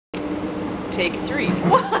Take 3.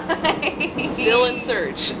 Why? Still in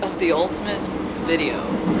search of the ultimate video.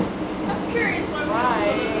 I'm curious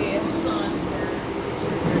why.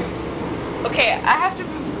 Okay, I have to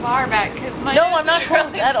move far back because my. No, I'm not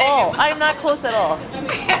close at all. I'm not close at all.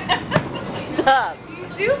 Stop. You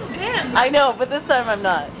zoomed in. I know, but this time I'm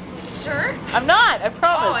not. Sure? I'm not. I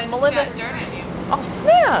promise. Oh, I just Melinda. got dirt at you. Oh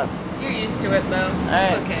snap! You're used to it though.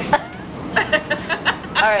 Alright. It's okay.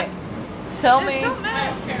 Alright. Tell me. Don't matter.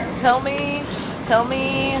 Tell me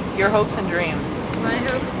your hopes and dreams. My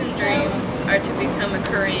hopes and dreams are to become a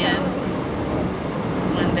Korean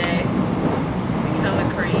one day. Become a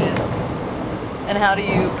Korean. And how do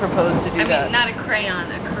you propose to do that? I mean, not a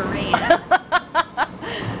crayon, a Korean.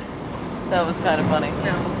 That was kind of funny.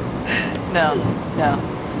 No. No.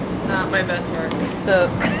 Not my best work. So.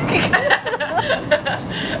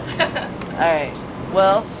 Alright.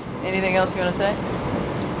 Well, anything else you want to say?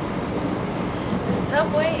 The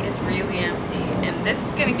subway is really empty, and this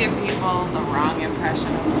is going to give people the wrong impression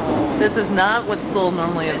of Seoul. This is not what Seoul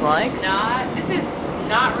normally is like. This is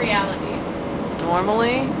not reality.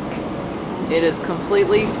 Normally, it is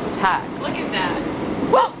completely packed. Look at that.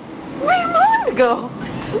 Well, where did Melinda go?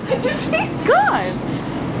 She's gone.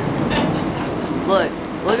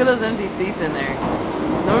 Look at those empty seats in there.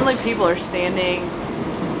 Normally people are standing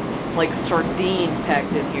like sardines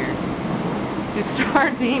packed in here. Do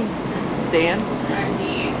sardines stand?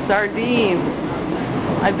 Sardines.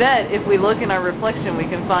 I bet if we look in our reflection we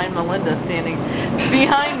can find Melinda standing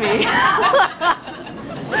behind me.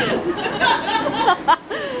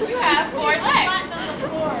 You have 4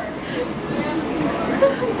 legs.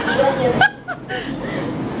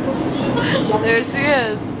 There she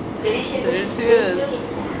is. There she is.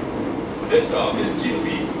 This stop is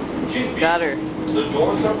Jinbi. Got her. The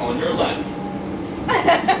doors are on your left.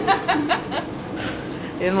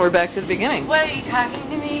 And we're back to the beginning. What, are you talking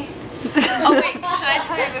to me? Oh wait, should I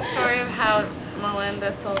tell you the story of how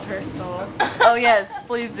Melinda sold her soul? Oh yes,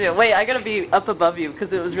 please do. Wait, I gotta be up above you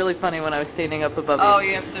because it was really funny when I was standing up above you. Oh,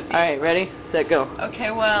 you have to be. Alright, ready, set, go. Okay,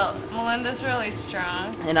 well, Melinda's really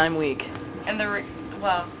strong. And I'm weak. And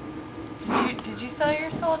did you sell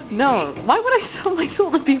your soul to be No, weak? why would I sell my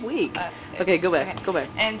soul to be weak? Okay, go back, Okay. go back.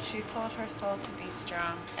 And she sold her soul to be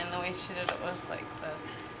strong, and the way she did it was like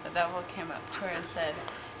the devil came up to her and said,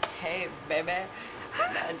 "Hey, baby."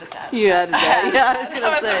 I just added You added that. Yeah, I was That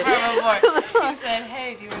gonna say. from before. He said,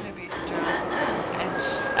 "Hey, do you want to be strong?"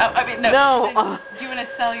 And No. Do you want to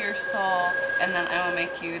sell your soul, and then I will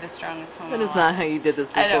make you the strongest woman That is not how you did this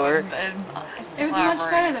I know, before. it was much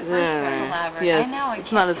better the first time. Elaborate. Yes, I know. I it's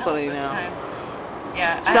can't not as tell funny this now. time.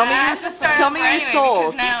 Yeah. Tell me I your- have to start tell over me your anyway,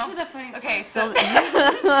 soul. because now. Get to the funny Okay, so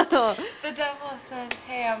So- the devil said,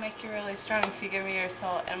 "Hey, I'll make you really strong if you give me your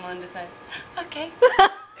soul," and Melinda said, "Okay."